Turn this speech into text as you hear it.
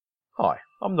Hi,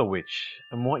 I'm The Witch,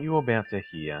 and what you're about to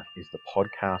hear is the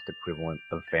podcast equivalent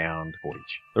of found footage.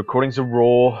 The recordings are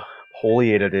raw,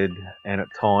 poorly edited, and at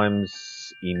times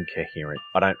incoherent.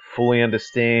 I don't fully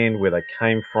understand where they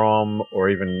came from or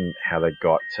even how they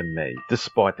got to me,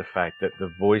 despite the fact that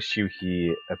the voice you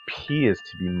hear appears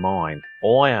to be mine.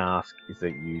 All I ask is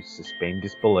that you suspend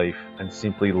disbelief and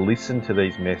simply listen to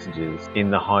these messages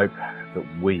in the hope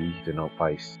that we do not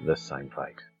face the same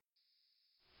fate.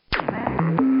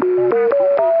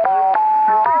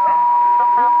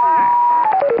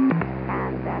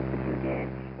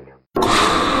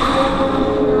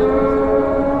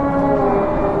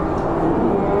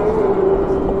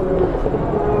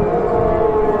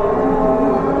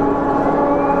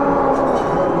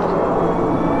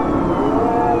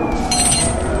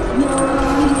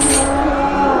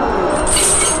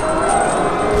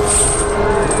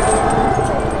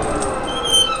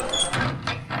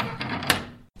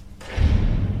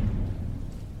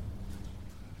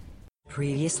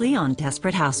 Previously on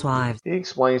Desperate Housewives. He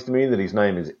explains to me that his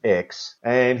name is X,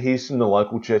 and he's from the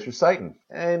local Church of Satan,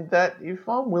 and that if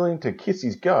I'm willing to kiss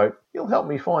his goat, he'll help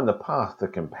me find the path to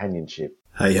companionship.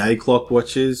 Hey, clock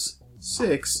watchers.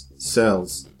 Sex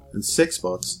sells, and sex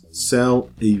bots sell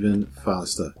even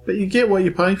faster. But you get what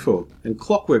you pay for, and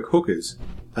clockwork hookers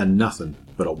are nothing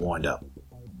but a wind-up.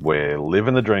 We're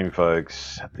living the dream,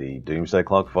 folks. The doomsday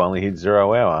clock finally hit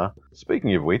 0 hour.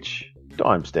 Speaking of which,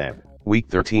 timestamp. Week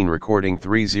 13 recording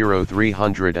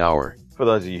 30300 hour. For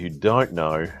those of you who don't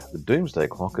know, the doomsday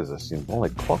clock is a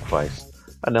symbolic clock face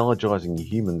analogizing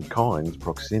humankind's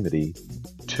proximity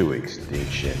to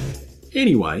extinction.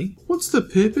 Anyway, what's the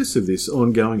purpose of this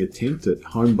ongoing attempt at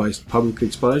home-based public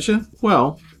exposure?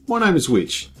 Well, my name is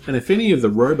Witch, and if any of the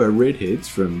robo-redheads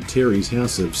from Terry's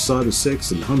House of Cyber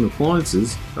Sex and Home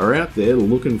Appliances are out there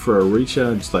looking for a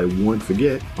recharge they won't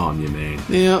forget, I'm your man.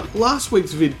 Now, last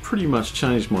week's vid pretty much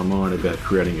changed my mind about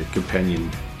creating a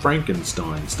companion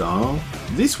Frankenstein style.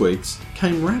 This week's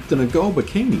came wrapped in a gold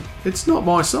bikini. It's not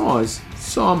my size,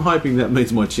 so I'm hoping that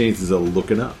means my chances are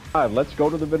looking up. All right, let's go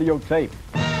to the videotape.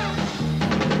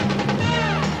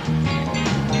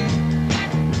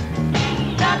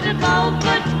 Dr.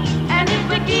 Goldfoot and his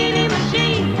bikini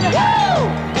machine. Woo!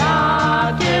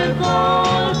 Dr.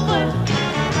 Goldfoot.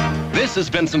 This is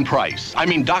Vincent Price,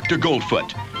 Dr.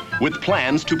 Goldfoot, with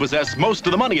plans to possess most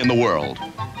of the money in the world.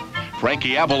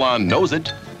 Frankie Avalon knows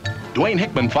it. Dwayne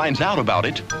Hickman finds out about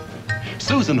it.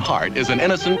 Susan Hart is an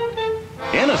innocent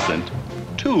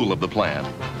tool of the plan.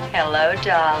 Hello,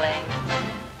 darling.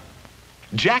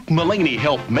 Jack Mulaney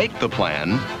helped make the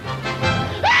plan.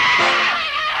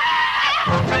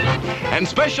 And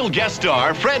special guest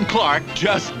star Fred Clark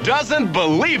just doesn't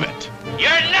believe it.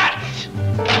 You're nuts!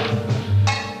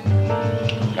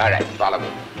 All right, follow me.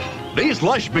 These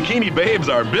lush bikini babes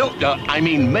are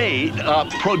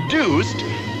produced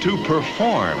to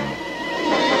perform.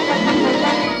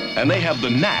 And they have the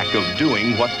knack of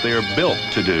doing what they're built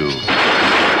to do.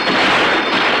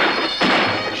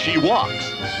 She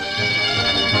walks.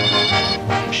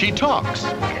 She talks.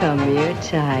 Come here,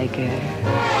 tiger.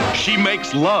 She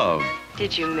makes love.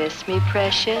 Did you miss me,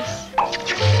 precious?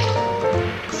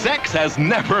 Sex has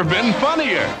never been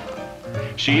funnier.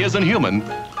 She isn't human.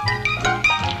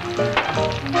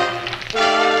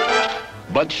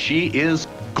 But she is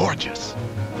gorgeous.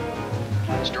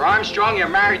 Mr. Armstrong, you're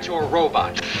married to a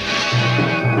robot.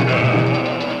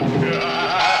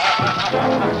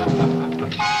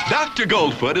 Dr.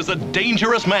 Goldfoot is a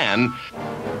dangerous man,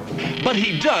 but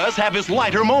he does have his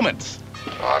lighter moments.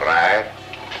 All right.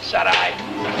 Sarai.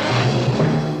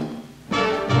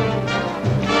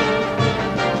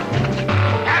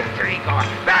 Faster, Igor,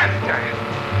 faster.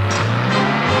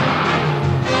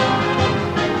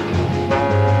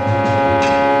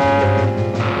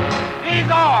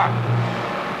 Igor!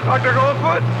 Dr.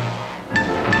 Goldfoot?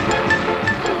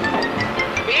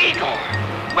 Igor,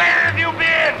 where have you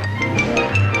been?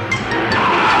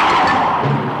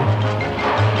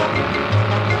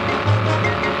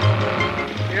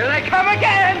 Here they come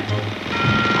again!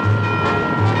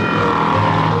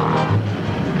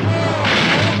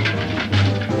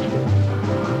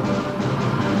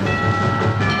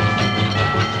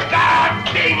 Stop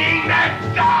singing that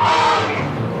song!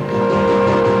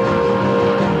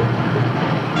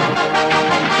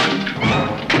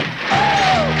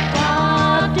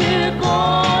 Dr.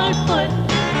 Goldfoot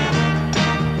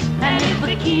and his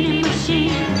bikini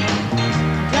machine.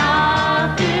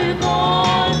 Dr.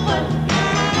 Goldfoot,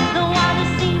 the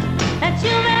wildest scene that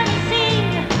you've ever seen.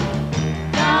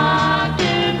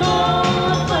 Dr.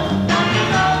 Goldfoot, Dr.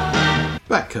 Goldfoot.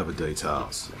 Back cover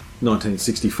details.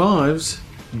 1965's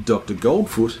Dr.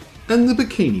 Goldfoot and the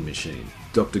Bikini Machine.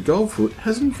 Dr. Goldfoot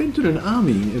has invented an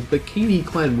army of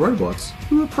bikini-clad robots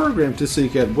who are programmed to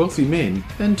seek out wealthy men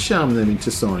and charm them into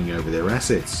signing over their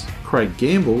assets. Craig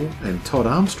Gamble and Todd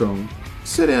Armstrong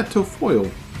set out to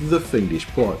foil the fiendish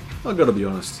plot. I gotta be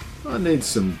honest, I need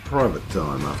some private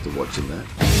time after watching that.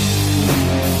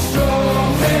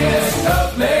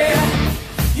 Stop me.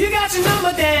 You got your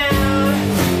number down.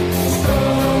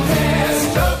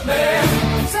 Stop me.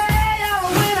 Say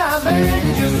when I beg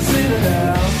you just to sit it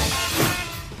down.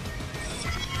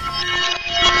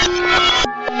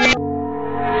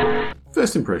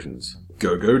 First impressions.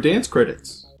 Go-Go Dance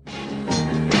credits.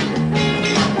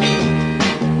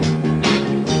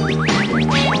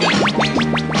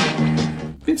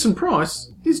 Vincent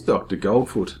Price is Dr.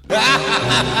 Goldfoot.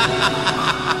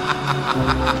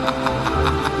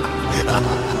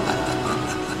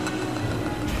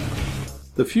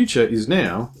 The future is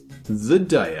now the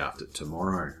day after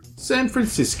tomorrow. San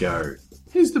Francisco.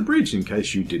 Here's the bridge in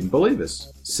case you didn't believe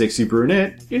us. Sexy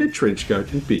brunette in a trench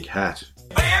coat and big hat.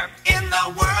 Where in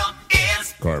the world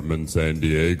is Carmen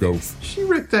Sandiego? She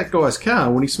wrecked that guy's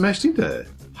car when he smashed into her.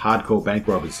 Hardcore bank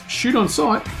robbers shoot on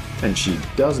sight, and she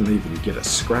doesn't even get a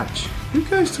scratch. Who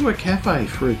goes to a cafe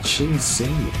for a cheese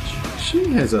sandwich? She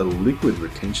has a liquid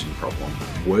retention problem.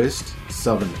 Worst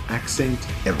southern accent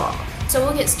ever. So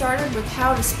we'll get started with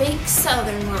how to speak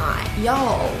Southern like,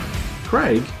 y'all.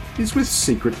 Craig is with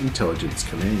Secret Intelligence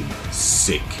Command.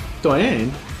 Sick.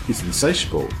 Diane is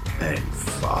insatiable and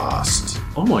fast.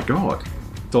 Oh my god.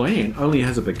 Diane only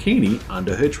has a bikini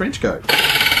under her trench coat.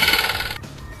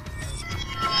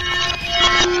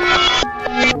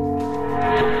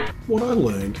 What I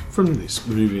learned from this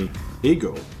movie.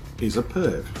 Igor is a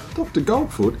perv. Dr.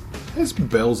 Goldfoot has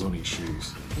bells on his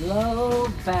shoes. low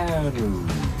value.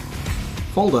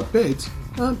 Fold-up beds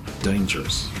are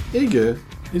dangerous. Igor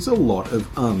is a lot of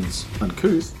uns.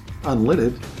 Uncouth,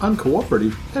 unlettered,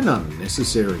 uncooperative, and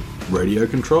unnecessary.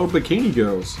 Radio-controlled bikini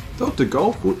girls. Dr.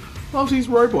 Goldfoot loves his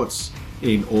robots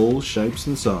in all shapes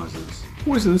and sizes.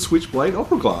 Poison switchblade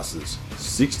opera glasses.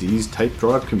 60s tape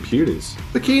drive computers.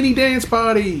 Bikini dance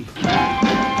party!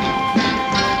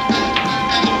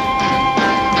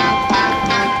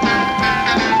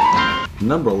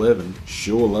 Number 11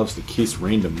 sure loves to kiss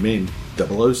random men.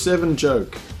 007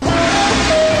 joke.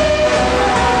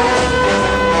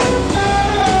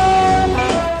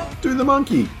 Do the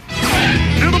monkey.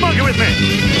 Do the monkey with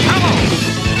me. Come on.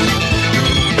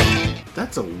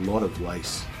 That's a lot of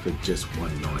lace for just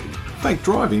 $1.90. Fake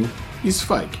driving is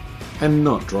fake and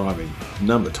not driving.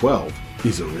 Number 12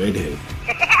 is a redhead.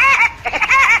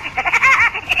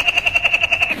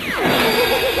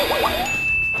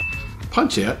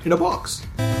 Punch out in a box.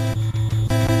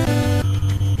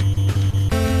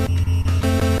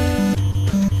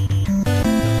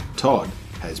 Todd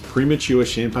has premature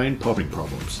champagne popping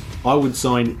problems. I would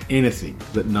sign anything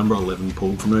that number 11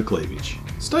 pulled from her cleavage.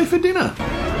 Stay for dinner.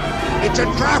 It's a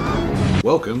trap.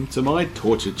 Welcome to my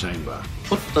torture chamber.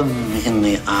 Put them in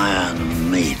the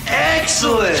iron meat.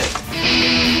 Excellent!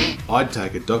 I'd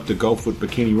take a Dr. Goldfoot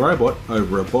bikini robot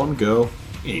over a Bond girl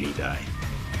any day.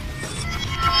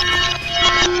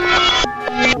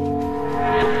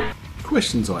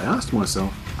 Questions I asked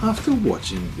myself after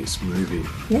watching this movie.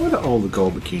 Why do all the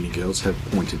gold bikini girls have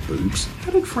pointed boobs?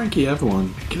 How did Frankie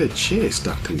Avalon get a chair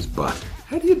stuck to his butt?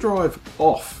 How do you drive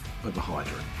off of a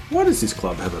hydrant? Why does this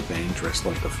club have a band dressed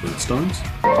like the Flintstones?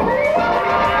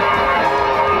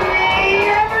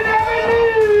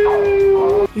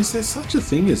 Is there such a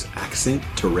thing as accent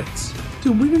Tourette's?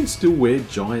 Do women still wear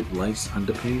giant lace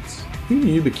underpants? Who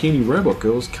knew bikini robot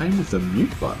girls came with a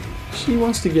mute button? She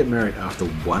wants to get married after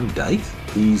one date?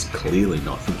 He's clearly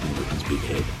not thinking with his big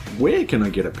head. Where can I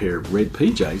get a pair of red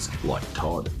PJs like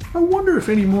Todd? I wonder if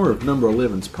any more of number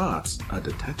 11's parts are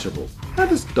detachable. How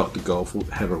does Dr. Goldfoot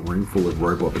have a room full of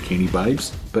robot bikini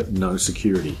babes, but no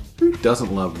security? Who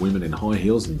doesn't love women in high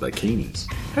heels and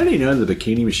bikinis? How do you know the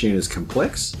bikini machine is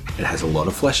complex? It has a lot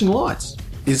of flashing lights.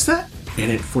 Is that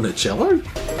Annette Funicello?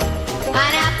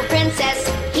 Pineapple Princess,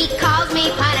 he calls me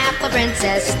Pineapple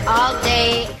Princess all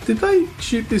day. Did they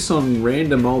shoot this on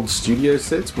random old studio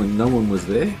sets when no one was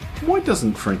there? Why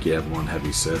doesn't Frankie Avalon have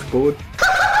his surfboard?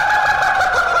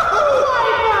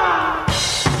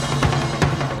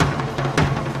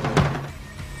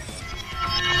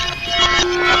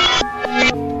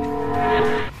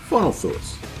 Final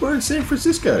thoughts. We're in San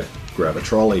Francisco. Grab a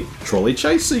trolley. Trolley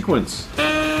chase sequence.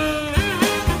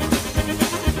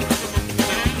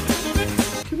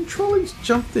 Trolleys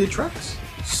jump their trucks.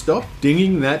 Stop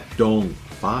dinging that dong.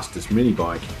 Fastest mini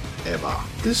bike ever.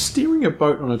 Does steering a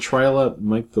boat on a trailer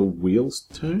make the wheels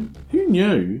turn? Who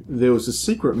knew there was a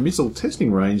secret missile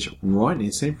testing range right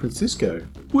near San Francisco?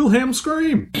 Wilhelm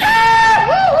scream!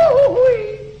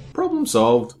 Problem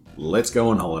solved. Let's go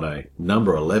on holiday.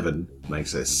 Number 11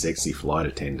 makes a sexy flight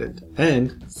attendant.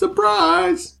 And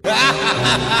surprise!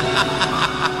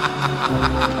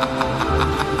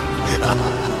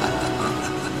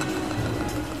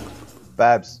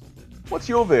 Babs, what's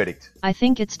your verdict? I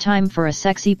think it's time for a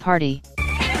sexy party.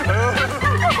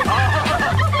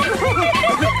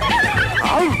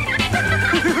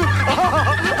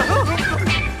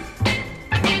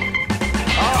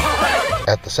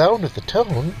 At the sound of the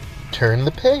tone, turn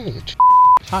the page.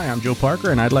 Hi, I'm Joe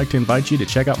Parker, and I'd like to invite you to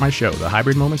check out my show, the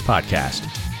Hybrid Moments Podcast.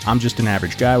 I'm just an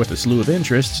average guy with a slew of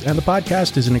interests, and the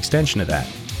podcast is an extension of that.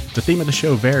 The theme of the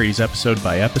show varies episode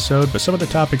by episode, but some of the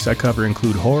topics I cover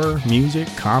include horror, music,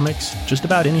 comics, just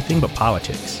about anything but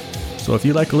politics. So if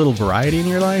you like a little variety in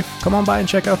your life, come on by and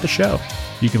check out the show.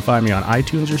 You can find me on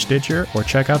iTunes or Stitcher, or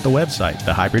check out the website,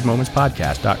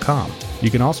 thehybridmomentspodcast.com. You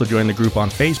can also join the group on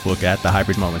Facebook at The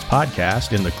Hybrid Moments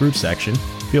Podcast in the group section.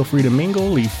 Feel free to mingle,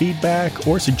 leave feedback,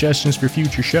 or suggestions for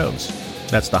future shows.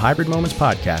 That's The Hybrid Moments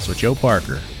Podcast with Joe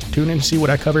Parker. Tune in to see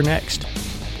what I cover next.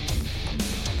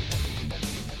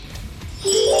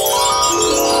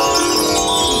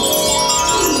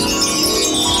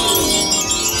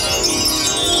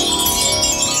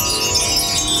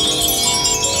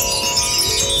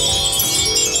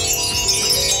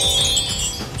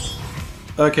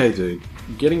 Okay, dude.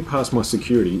 Getting past my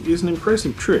security is an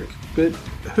impressive trick, but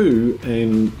who,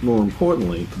 and more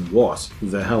importantly, what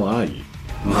the hell are you?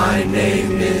 My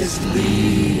name is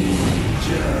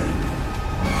Legion,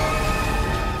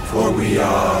 for we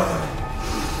are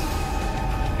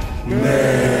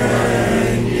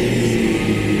many.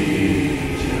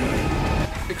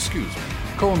 Excuse me,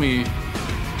 call me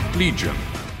Legion.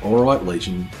 Alright,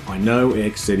 Legion, I know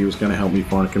X said he was going to help me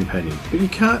find a companion, but you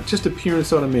can't just appear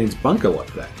inside a man's bunker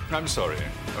like that. I'm sorry,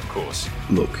 of course.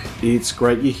 Look, it's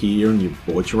great you're here and you've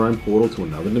bought your own portal to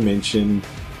another dimension,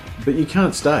 but you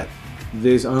can't stay.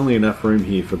 There's only enough room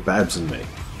here for Babs and me.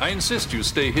 I insist you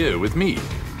stay here with me.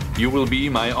 You will be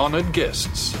my honored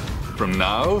guests, from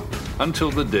now until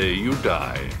the day you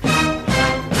die.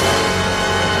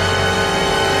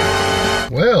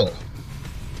 Well,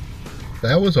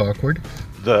 that was awkward.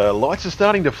 The lights are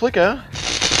starting to flicker,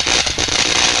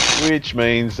 which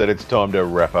means that it's time to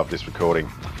wrap up this recording.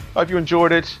 Hope you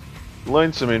enjoyed it,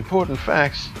 learned some important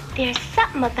facts. There's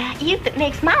something about you that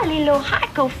makes my little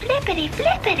heart go flippity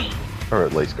flippity. Or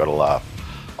at least got a laugh.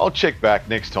 I'll check back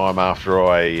next time after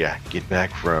I get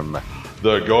back from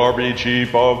the garbage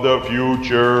heap of the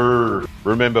future.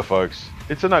 Remember, folks,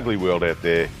 it's an ugly world out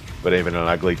there, but even an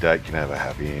ugly date can have a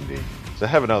happy ending. So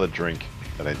have another drink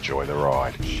and enjoy the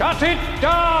ride. Shut it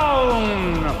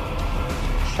down!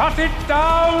 Shut it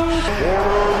down!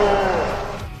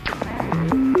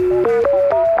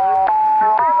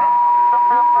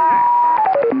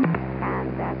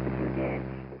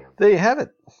 There you have it.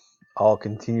 I'll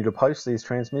continue to post these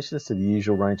transmissions to the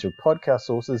usual range of podcast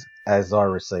sources as I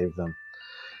receive them.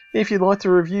 If you'd like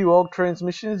to review old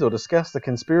transmissions or discuss the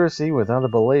conspiracy with other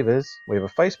believers, we have a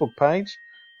Facebook page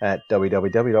at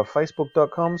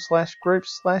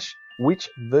www.facebook.com/groups/Witch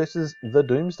versus the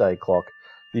Doomsday Clock.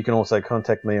 You can also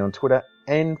contact me on Twitter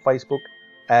and Facebook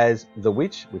as The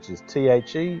Witch, which is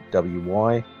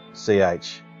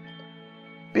THEWYCH.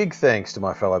 Big thanks to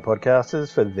my fellow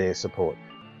podcasters for their support.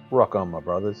 Rock on, my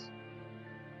brothers.